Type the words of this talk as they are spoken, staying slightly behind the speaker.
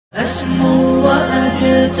أسمو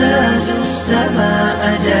وأجتاز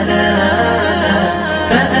السماء جلالا،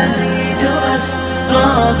 فأزيد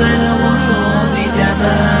أسراب الغيوم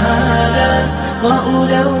جمالا،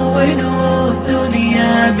 وألون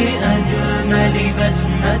الدنيا بأجمل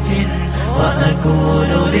بسمة،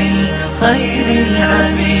 وأكون للخير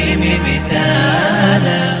العميم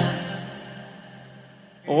مثالا.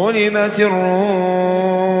 غلبت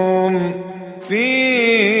الروم في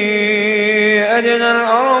أدنى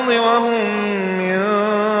الأرض وهم من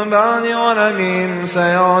بعد غلبهم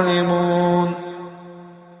سيغلبون.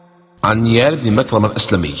 عن يار بن مكرم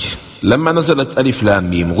الأسلمي: لما نزلت ألف لام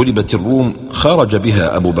ميم غلبت الروم خرج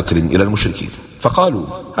بها أبو بكر إلى المشركين فقالوا: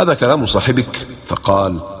 هذا كلام صاحبك؟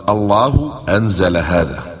 فقال: الله أنزل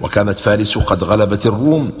هذا. وكانت فارس قد غلبت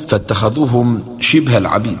الروم فاتخذوهم شبه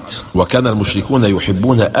العبيد، وكان المشركون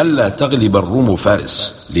يحبون ألا تغلب الروم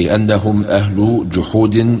فارس لأنهم أهل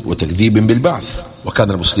جحود وتكذيب بالبعث،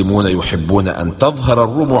 وكان المسلمون يحبون أن تظهر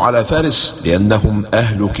الروم على فارس لأنهم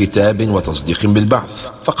أهل كتاب وتصديق بالبعث.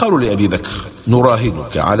 فقالوا لأبي بكر: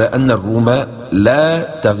 نراهنك على أن الروم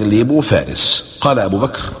لا تغلب فارس. قال أبو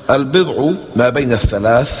بكر: البضع ما بين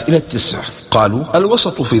 3 إلى 9. قالوا: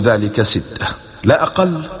 الوسط في ذلك 6، لا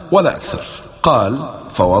أقل ولا أكثر. قال: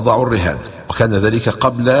 فوضعوا الرهان، وكان ذلك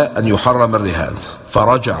قبل أن يحرم الرهان.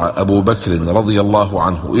 فرجع أبو بكر رضي الله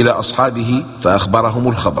عنه إلى أصحابه فأخبرهم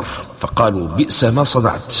الخبر، فقالوا: بئس ما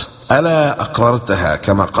صنعت، ألا أقررتها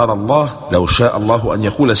كما قال الله؟ لو شاء الله أن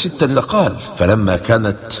يقول 6 لقال. فلما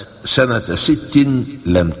كانت سنة 6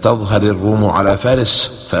 لم تظهر الروم على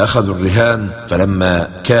فارس فأخذوا الرهان، فلما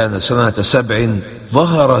كان سنة 7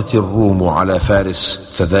 ظهرت الروم على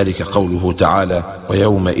فارس، فذلك قوله تعالى: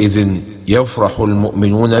 ويومئذ يفرح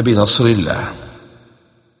المؤمنون بنصر الله.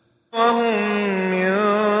 وهم من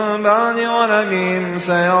بعد غلبهم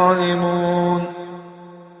سيغلبون.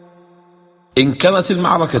 إن كانت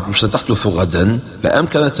المعركة ستحدث غدا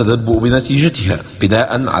لأمكن التنبؤ بنتيجتها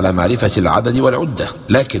بناء على معرفة العدد والعدة،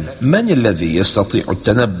 لكن من الذي يستطيع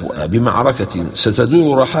التنبؤ بمعركة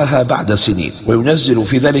ستدور رحاها بعد سنين وينزل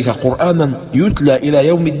في ذلك قرآنا يتلى إلى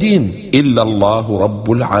يوم الدين إلا الله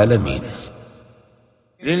رب العالمين؟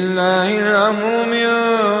 لله الأمر من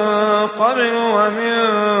قبل ومن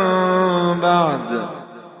بعد.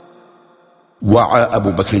 وعى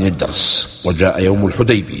أبو بكر الدرس، وجاء يوم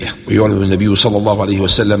الحديبية ويعلن النبي صلى الله عليه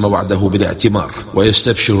وسلم وعده بالاعتمار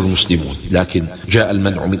ويستبشر المسلمون، لكن جاء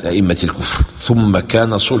المنع من أئمة الكفر، ثم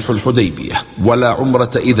كان صلح الحديبية ولا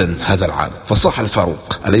عمرة إذن هذا العام. فصح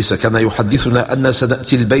الفاروق: أليس كان يحدثنا أن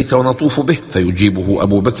سنأتي البيت ونطوف به؟ فيجيبه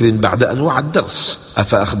أبو بكر بعد أن وعى الدرس: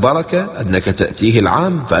 أفأخبرك أنك تأتيه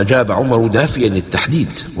العام؟ فأجاب عمر نافيا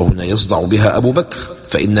التحديد، وهنا يصدع بها أبو بكر: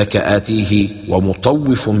 فإنك آتيه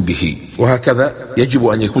ومطوف به. وهكذا يجب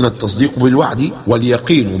أن يكون التصديق بالوعد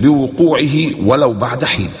واليقين بوقوعه ولو بعد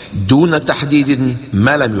حين، دون تحديد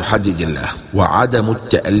ما لم يحدد الله، وعدم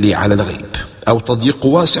التألي على الغيب، أو تضييق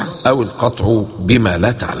واسع، أو القطع بما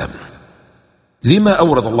لا تعلم. لما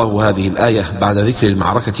أورد الله هذه الآية بعد ذكر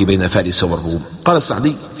المعركة بين فارس والروم؟ قال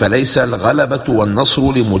السعدي: فليس الغلبة والنصر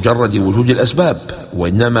لمجرد وجود الأسباب،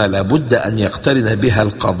 وإنما لابد أن يقترن بها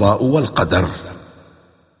القضاء والقدر.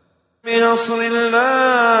 بنصر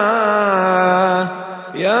الله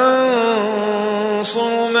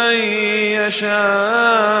ينصر من يشاء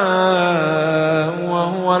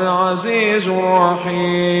وهو العزيز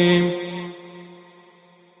الرحيم.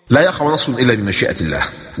 لا يقع نصر إلا بمشيئة الله،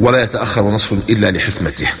 ولا يتأخر نصر إلا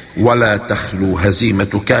لحكمته، ولا تخلو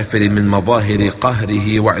هزيمة كافر من مظاهر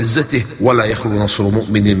قهره وعزته، ولا يخلو نصر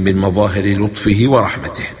مؤمن من مظاهر لطفه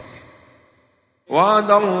ورحمته.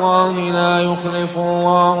 وعد الله لا يخلف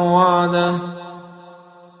الله وعده.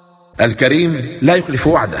 الكريم لا يخلف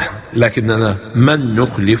وعده، لكننا من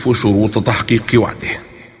نخلف شروط تحقيق وعده.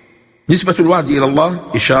 نسبة الوعد إلى الله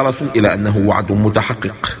إشارة إلى أنه وعد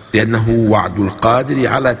متحقق، لأنه وعد القادر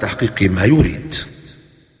على تحقيق ما يريد.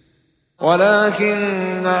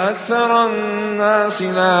 ولكن أكثر الناس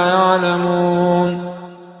لا يعلمون.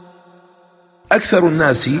 أكثر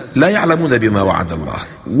الناس لا يعلمون بما وعد الله،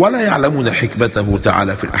 ولا يعلمون حكمته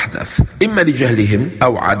تعالى في الأحداث، إما لجهلهم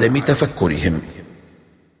أو عدم تفكرهم.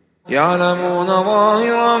 يعلمون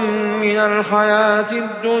ظاهرا من الحياة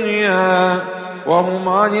الدنيا وهم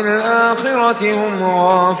عن الآخرة هم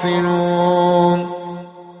غافلون.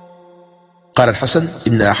 قال الحسن: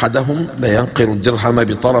 إن أحدهم لا ينقر الدرهم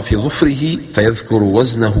بطرف ظفره فيذكر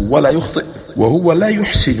وزنه ولا يخطئ وهو لا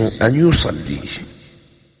يحسن أن يصلي.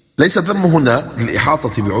 ليس الذم هنا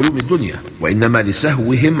للإحاطة بعلوم الدنيا، وإنما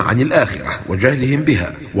لسهوهم عن الآخرة وجهلهم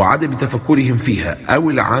بها وعدم تفكرهم فيها أو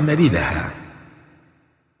العمل لها.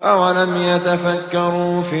 أولم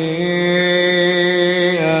يتفكروا في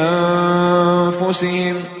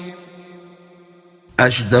أنفسهم.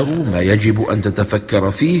 أجدر ما يجب أن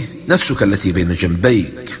تتفكر فيه نفسك التي بين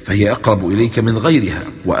جنبيك، فهي أقرب إليك من غيرها،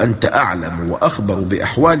 وأنت أعلم وأخبر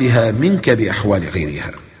بأحوالها منك بأحوال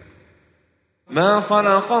غيرها. ما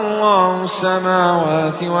خلق الله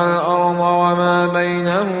السماوات والأرض وما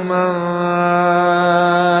بينهما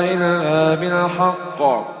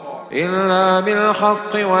إلا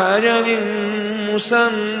بالحق وأجل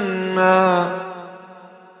مسمى.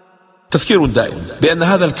 تفكير دائم بأن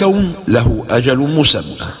هذا الكون له أجل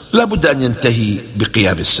مسمى لا بد أن ينتهي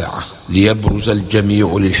بقيام الساعة ليبرز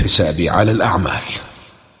الجميع للحساب على الأعمال.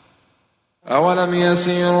 أولم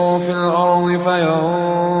يسيروا في الأرض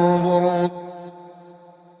فينظروا.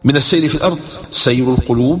 من السير في الأرض سير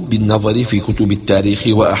القلوب بالنظر في كتب التاريخ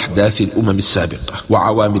وأحداث الأمم السابقة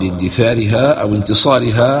وعوامل اندثارها أو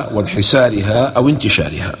انتصارها وانحسارها أو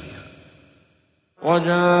انتشارها. وجاءتهم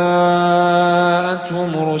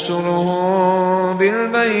رسلهم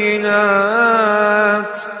بالبينات.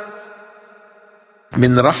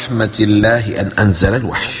 من رحمة الله أن أنزل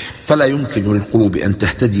الوحي، فلا يمكن للقلوب أن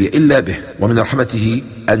تهتدي إلا به، ومن رحمته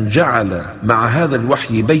أن جعل مع هذا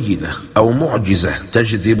الوحي بينة أو معجزة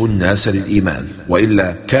تجذب الناس للإيمان،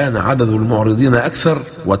 وإلا كان عدد المعرضين أكثر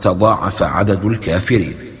وتضاعف عدد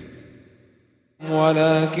الكافرين.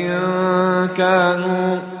 ولكن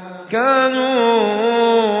كانوا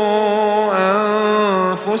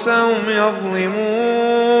أنفسهم يظلمون.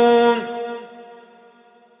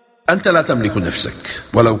 أنت لا تملك نفسك،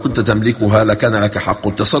 ولو كنت تملكها لكان لك حق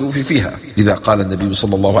التصرف فيها، لذا قال النبي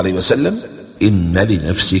صلى الله عليه وسلم: إن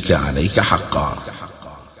لنفسك عليك حقا.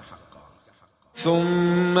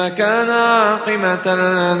 ثم كان عاقبة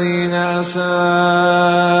الذين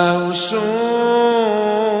أساءوا السوء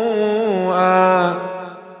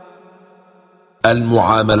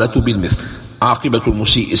المعاملة بالمثل، عاقبة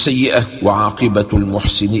المسيء سيئة وعاقبة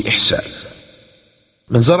المحسن إحسان.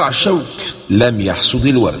 من زرع الشوك لم يحصد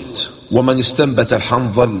الورد، ومن استنبت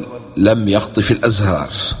الحنظل لم يخطف الأزهار،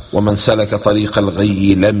 ومن سلك طريق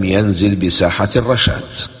الغي لم ينزل بساحة الرشاد.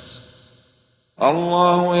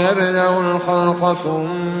 الله يبدأ الخلق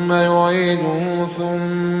ثم يعيده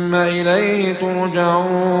ثم إليه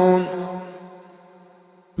ترجعون.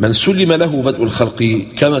 من سلم له بدء الخلق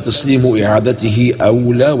كان تسليم إعادته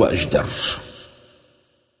أولى وأجدر.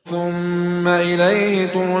 ثم إليه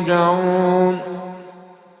ترجعون.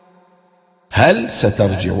 هل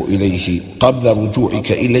سترجع إليه قبل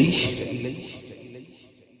رجوعك إليه؟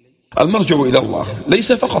 المرجع إلى الله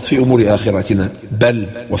ليس فقط في أمور آخرتنا بل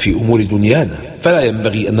وفي أمور دنيانا، فلا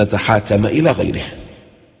ينبغي أن نتحاكم إلى غيره.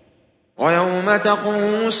 ويوم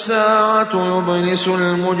تقوم الساعة يبلس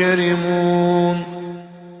المجرمون.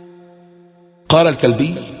 قال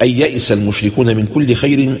الكلبي: أي يئس المشركون من كل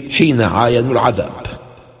خير حين عاينوا العذاب.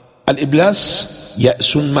 الإبلاس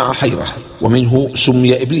يأس مع حيرة، ومنه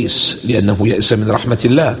سمي إبليس لأنه يأس من رحمة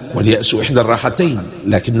الله، واليأس إحدى الراحتين،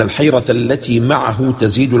 لكن الحيرة التي معه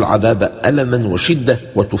تزيد العذاب ألما وشدة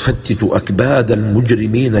وتفتت أكباد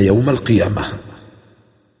المجرمين يوم القيامة.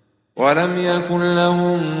 ولم يكن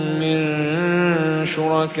لهم من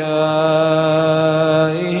شركائهم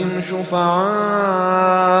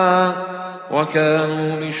شفعاء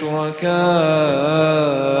وكانوا بشركائهم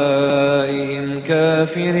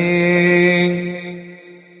كافرين.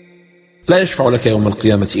 لا يشفع لك يوم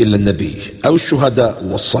القيامة إلا النبي أو الشهداء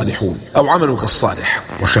والصالحون أو عملك الصالح،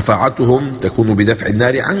 وشفاعتهم تكون بدفع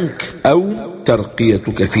النار عنك أو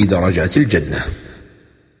ترقيتك في درجات الجنة.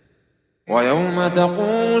 ويوم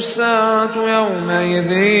تقوم الساعة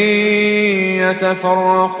يومئذ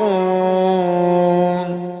يتفرقون.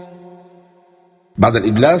 بعد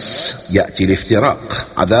الإبلاس يأتي الافتراق،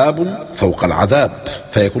 عذاب فوق العذاب،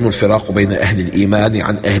 فيكون الفراق بين أهل الإيمان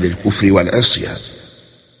عن أهل الكفر والعصيان.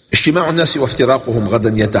 اجتماع الناس وافتراقهم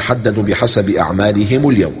غدا يتحدد بحسب أعمالهم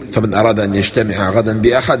اليوم، فمن أراد أن يجتمع غدا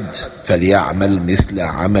بأحد فليعمل مثل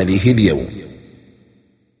عمله اليوم.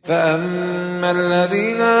 فأما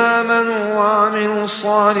الذين آمنوا وعملوا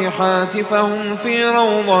الصالحات فهم في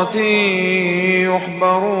روضة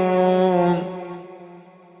يحبرون.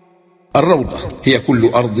 الروضة هي كل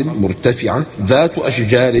أرض مرتفعة ذات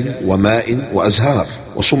أشجار وماء وأزهار،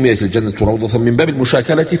 وسميت الجنة روضة من باب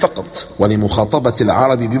المشاكلة فقط ولمخاطبة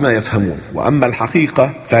العرب بما يفهمون، وأما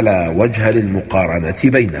الحقيقة فلا وجه للمقارنة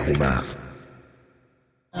بينهما.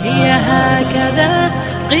 هي هكذا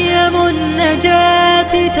قيم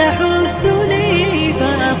النجاة تحثني،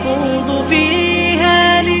 فأخوض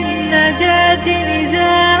فيها للنجاة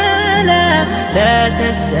نزالا. لا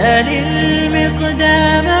تسأل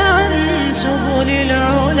المقدام عن سبل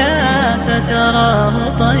العلا،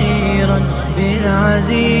 فتراه طيرا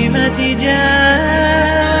بالعزيمة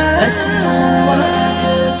جاء. أسمو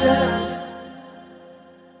وأجتاز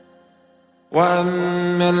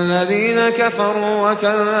وأما الذين كفروا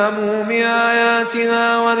وكذبوا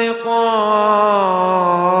بآياتنا ولقاء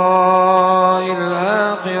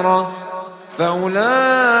الآخرة فأولئك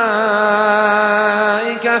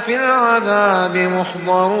في العذاب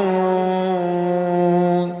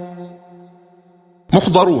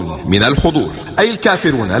محضرون من الحضور، أي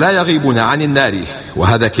الكافرون لا يغيبون عن النار،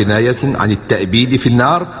 وهذا كناية عن التأبيد في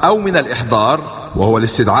النار، أو من الإحضار وهو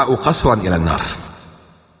الاستدعاء قصرا إلى النار.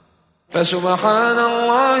 فسبحان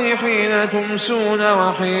الله حين تمسون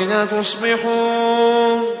وحين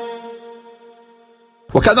تصبحون.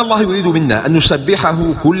 وكان الله يريد منا أن نسبحه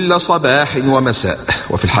كل صباح ومساء.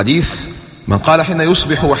 وفي الحديث: من قال حين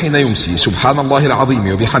يصبح وحين يمسي سبحان الله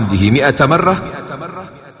العظيم وبحمده 100 مرة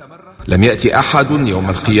لم يأتي أحد يوم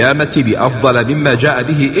القيامة بأفضل مما جاء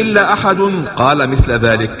به إلا أحد قال مثل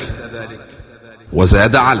ذلك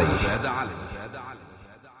وزاد عليه.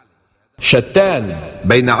 شتان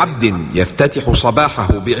بين عبد يفتتح صباحه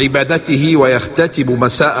بعبادته ويختتم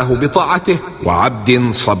مساءه بطاعته،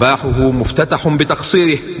 وعبد صباحه مفتتح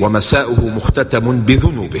بتقصيره ومساءه مختتم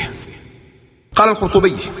بذنوبه. قال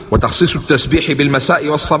القرطبي: وتخصيص التسبيح بالمساء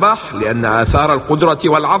والصباح لأن آثار القدرة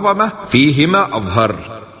والعظمة فيهما أظهر.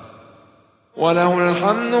 وله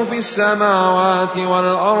الحمد في السماوات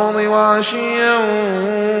والأرض وعشيا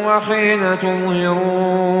وحين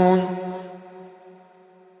تظهرون.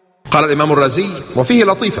 قال الإمام الرازي: وفيه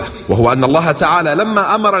لطيفة، وهو أن الله تعالى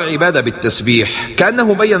لما أمر العباد بالتسبيح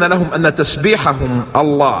كأنه بين لهم أن تسبيحهم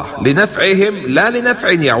الله لنفعهم لا لنفع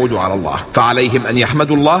يعود على الله، فعليهم أن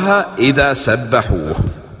يحمدوا الله إذا سبحوه.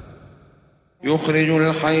 يخرج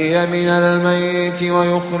الحي من الميت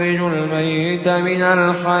ويخرج الميت من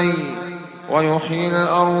الحي ويحيي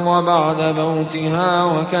الأرض بعد موتها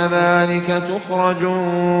وكذلك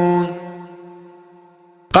تخرجون.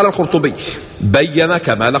 قال القرطبي: بين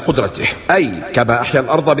كمال قدرته، أي كما أحيا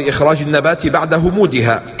الأرض بإخراج النبات بعد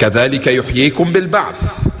همودها كذلك يحييكم بالبعث،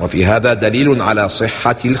 وفي هذا دليل على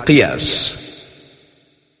صحة القياس.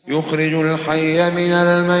 يخرج الحي من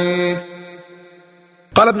الميت.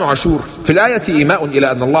 قال ابن عاشور: في الآية إيماء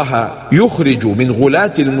إلى أن الله يخرج من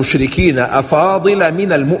غلاة المشركين أفاضل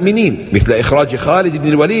من المؤمنين، مثل إخراج خالد بن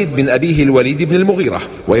الوليد من أبيه الوليد بن المغيرة،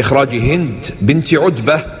 وإخراج هند بنت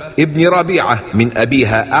عتبة ابن ربيعة من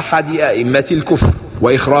أبيها أحد أئمة الكفر،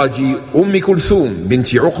 وإخراج أم كلثوم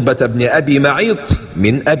بنت عقبة بن أبي معيط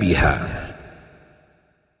من أبيها.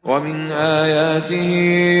 ومن آياته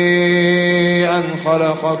أن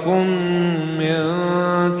خلقكم من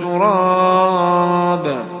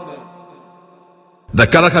تراب.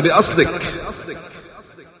 ذكرك بأصلك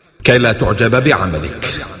كي لا تعجب بعملك.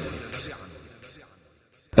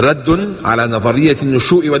 رد على نظرية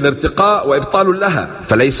النشوء والارتقاء وإبطال لها،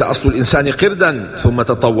 فليس أصل الإنسان قردا ثم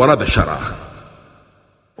تطور بشرا.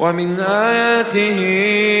 ومن آياته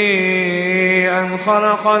أن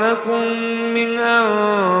خلق لكم من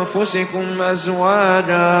أنفسكم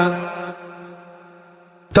أزواجا.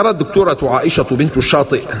 ترى الدكتورة عائشة بنت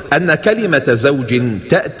الشاطئ أن كلمة زوج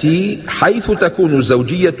تأتي حيث تكون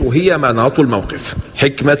الزوجية هي مناط الموقف،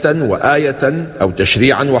 حكمة وآية أو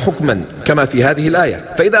تشريعا وحكما، كما في هذه الآية.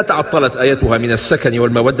 فإذا تعطلت آيتها من السكن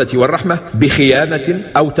والمودة والرحمة بخيانة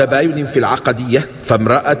أو تباين في العقدية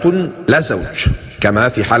فامرأة لا زوج، كما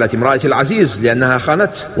في حالة امرأة العزيز لأنها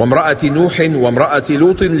خانته، وامرأة نوح وامرأة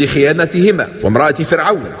لوط لخيانتهما، وامرأة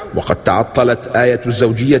فرعون. وقد تعطلت آية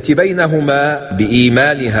الزوجية بينهما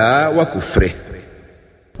بإيمانها وكفره.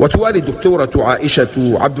 وتوالي الدكتورة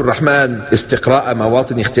عائشة عبد الرحمن استقراء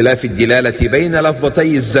مواطن اختلاف الدلالة بين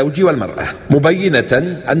لفظتي الزوج والمرأة،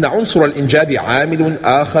 مبينة أن عنصر الإنجاب عامل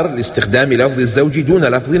آخر لاستخدام لفظ الزوج دون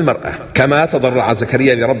لفظ المرأة، كما تضرع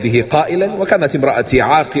زكريا لربه قائلا: وكانت امرأتي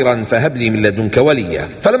عاقرا فهب لي من لدنك وليا.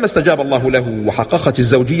 فلما استجاب الله له وحققت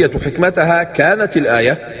الزوجية حكمتها كانت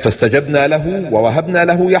الآية: فاستجبنا له ووهبنا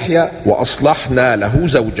له يحيى وأصلحنا له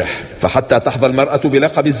زوجه. فحتى تحظى المرأة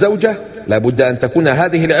بلقب الزوجة لابد أن تكون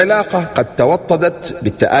هذه العلاقة قد توطدت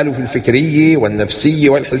بالتآلف الفكري والنفسي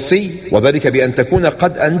والحسي، وذلك بأن تكون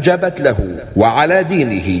قد أنجبت له وعلى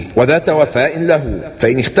دينه وذات وفاء له.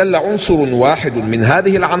 فإن اختل عنصر واحد من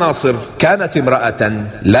هذه العناصر كانت امرأة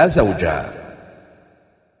لا زوجا.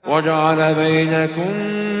 وجعل بينكم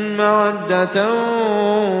مودة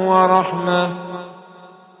ورحمة.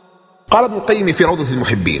 قال ابن القيم في روضة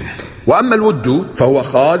المحبين: وأما الود فهو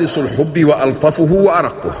خالص الحب وألطفه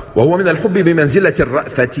وأرقه، وهو من الحب بمنزلة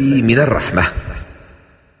الرأفة من الرحمة.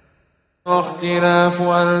 واختلاف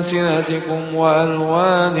ألسنتكم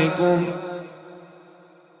وألوانكم.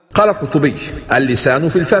 قال القرطبي: اللسان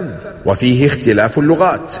في الفم، وفيه اختلاف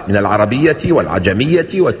اللغات من العربية والعجمية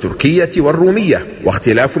والتركية والرومية،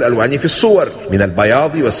 واختلاف الألوان في الصور من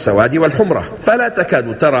البياض والسواد والحمرة، فلا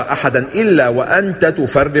تكاد ترى أحدا إلا وأنت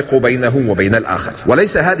تفرق بينه وبين الآخر.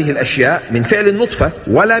 وليس هذه الأشياء من فعل النطفة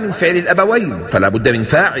ولا من فعل الأبوين، فلا بد من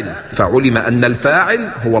فاعل، فعلم أن الفاعل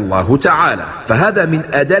هو الله تعالى، فهذا من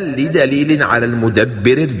أدل دليل على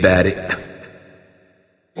المدبر البارئ.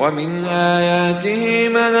 ومن آياته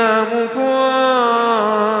منامكم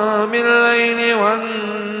بالليل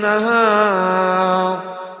والنهار.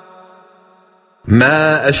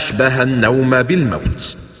 ما أشبه النوم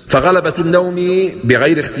بالموت، فغلبة النوم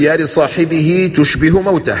بغير اختيار صاحبه تشبه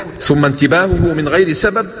موته، ثم انتباهه من غير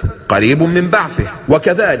سبب قريب من بعثه،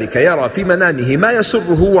 وكذلك يرى في منامه ما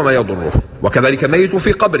يسره وما يضره، وكذلك ميت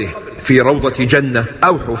في قبره في روضة جنة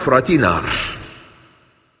أو حفرة نار.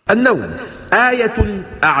 النوم آية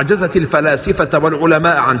أعجزت الفلاسفة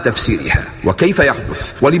والعلماء عن تفسيرها، وكيف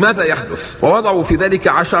يحدث ولماذا يحدث، ووضعوا في ذلك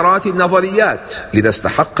عشرات النظريات، لذا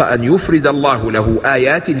استحق أن يفرد الله له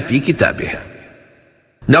آيات في كتابه.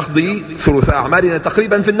 نقضي ثلث أعمالنا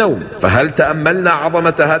تقريبا في النوم، فهل تأملنا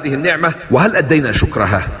عظمة هذه النعمة وهل أدينا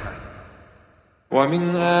شكرها؟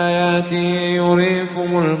 ومن آياته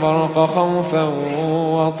يريكم البرق خوفا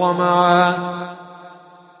وطمعا.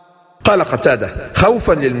 قال قتادة: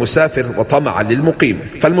 خوفا للمسافر وطمعا للمقيم،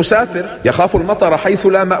 فالمسافر يخاف المطر حيث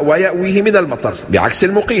لا مأوى يأويه من المطر، بعكس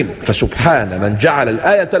المقيم، فسبحان من جعل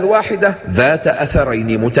الآية الواحدة ذات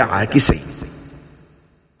أثرين متعاكسين.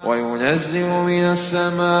 وينزل من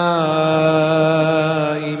السماء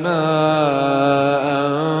ماء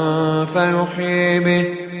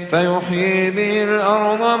فيحيي به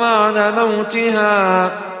الأرض بعد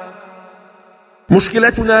موتها.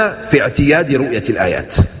 مشكلتنا في اعتياد رؤية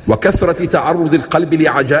الآيات وكثرة تعرض القلب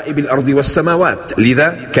لعجائب الأرض والسماوات،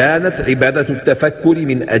 لذا كانت عبادة التفكر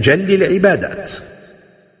من أجل العبادات.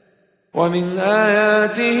 ومن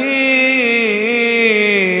آياته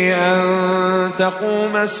أن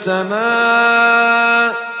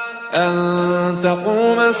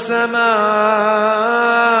تقوم السماء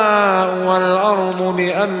والأرض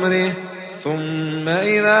بأمره، ثم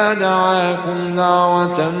إذا دعاكم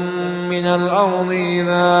دعوة من الأرض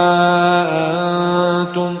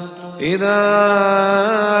إذا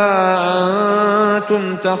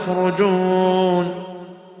أنتم تخرجون.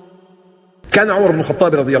 كان عمر بن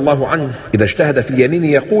الخطاب رضي الله عنه إذا اجتهد في اليمين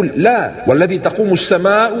يقول: لا، والذي تقوم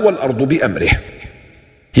السماء والأرض بأمره.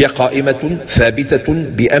 هي قائمة ثابتة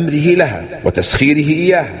بأمره لها وتسخيره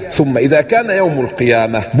إياها، ثم إذا كان يوم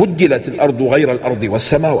القيامة بدلت الأرض غير الأرض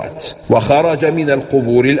والسماوات، وخرج من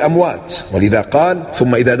القبور الأموات، ولذا قال: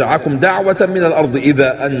 ثم إذا دعاكم دعوة من الأرض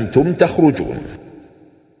إذا أنتم تخرجون.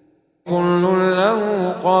 كل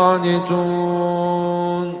له قانتون.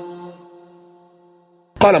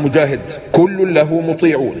 قال مجاهد: كل له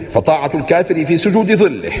مطيعون، فطاعة الكافر في سجود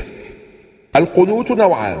ظله. القنوت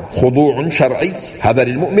نوعان: خضوع شرعي هذا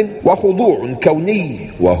للمؤمن، وخضوع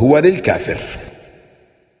كوني وهو للكافر.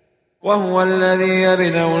 وهو الذي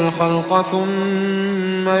يبدأ الخلق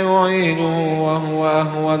ثم يعيده وهو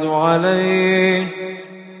أهون عليه.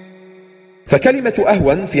 فكلمة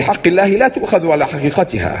أهون في حق الله لا تؤخذ على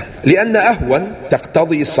حقيقتها، لأن أهون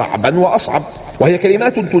تقتضي صعبا وأصعب، وهي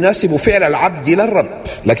كلمات تناسب فعل العبد للرب،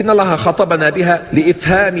 لكن الله خطبنا بها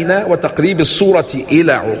لإفهامنا وتقريب الصورة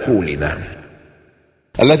إلى عقولنا.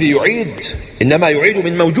 الذي يعيد إنما يعيد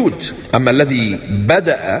من موجود، أما الذي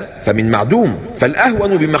بدأ فمن معدوم،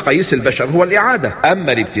 فالأهون بمقاييس البشر هو الإعادة،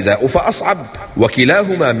 أما الابتداء فأصعب،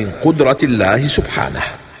 وكلاهما من قدرة الله سبحانه.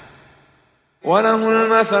 وله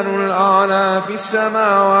المثل الأعلى في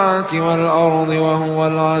السماوات والأرض وهو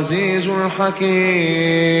العزيز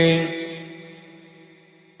الحكيم.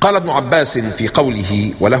 قال ابن عباس في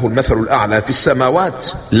قوله وله المثل الأعلى في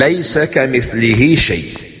السماوات: ليس كمثله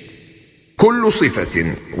شيء. كل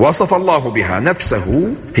صفة وصف الله بها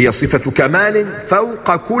نفسه هي صفة كمال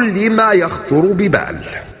فوق كل ما يخطر ببال.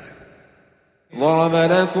 ضرب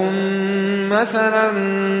لكم مثلا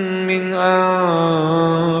من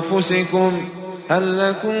أنفسكم هل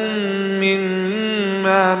لكم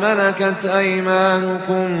مما ملكت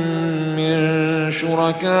أيمانكم من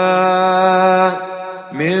شركاء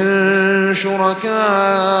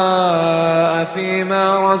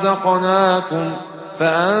فيما رزقناكم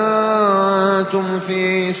فأنتم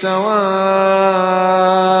فيه سواء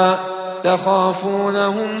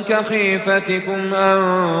تخافونهم كخيفتكم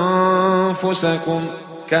أنفسكم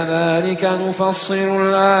كذلك نفصل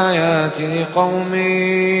الآيات لقوم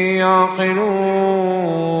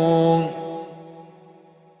يعقلون.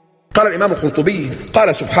 قال الإمام القرطبي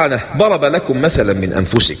قال سبحانه: ضرب لكم مثلا من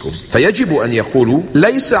أنفسكم، فيجب أن يقولوا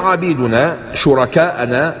ليس عبيدنا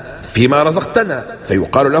شركاءنا فيما رزقتنا.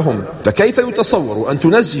 فيقال لهم: فكيف يتصور أن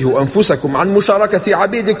تنزهوا أنفسكم عن مشاركة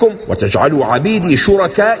عبيدكم وتجعلوا عبيدي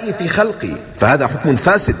شركائي في خلقي؟ فهذا حكم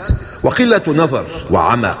فاسد وقلة نظر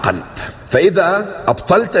وعمى قلب. فإذا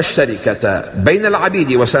أبطلت الشركة بين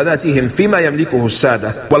العبيد وساداتهم فيما يملكه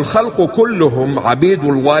السادة والخلق كلهم عبيد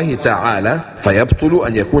الله تعالى، فيبطل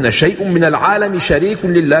أن يكون شيء من العالم شريك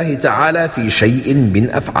لله تعالى في شيء من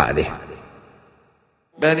أفعاله.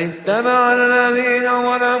 بل اتبع الذين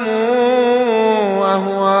ظلموا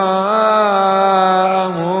أهواءهم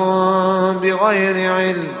بغير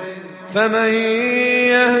علم فمن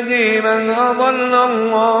يهدي من أضل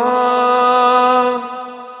الله.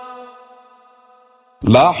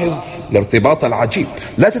 لاحظ الارتباط العجيب.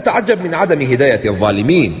 لا تتعجب من عدم هداية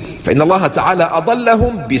الظالمين، فإن الله تعالى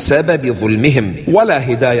أضلهم بسبب ظلمهم،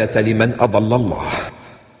 ولا هداية لمن أضل الله.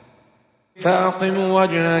 فأقم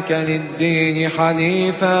وجهك للدين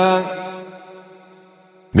حنيفا.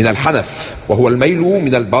 من الحنف وهو الميل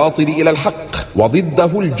من الباطل إلى الحق،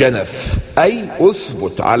 وضده الجنف، أي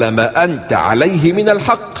أثبت على ما أنت عليه من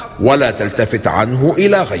الحق ولا تلتفت عنه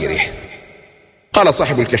إلى غيره. قال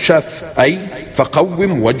صاحب الكشاف: أي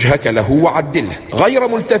فقوم وجهك له وعدله غير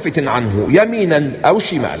ملتفت عنه يمينا أو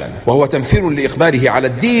شمالا، وهو تمثيل لإخباره على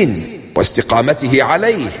الدين واستقامته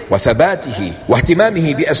عليه وثباته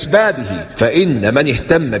واهتمامه بأسبابه، فإن من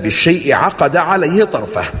اهتم بالشيء عقد عليه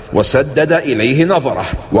طرفه وسدد إليه نظره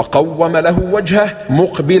وقوم له وجهه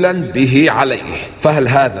مقبلا به عليه. فهل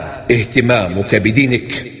هذا اهتمامك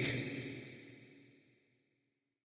بدينك؟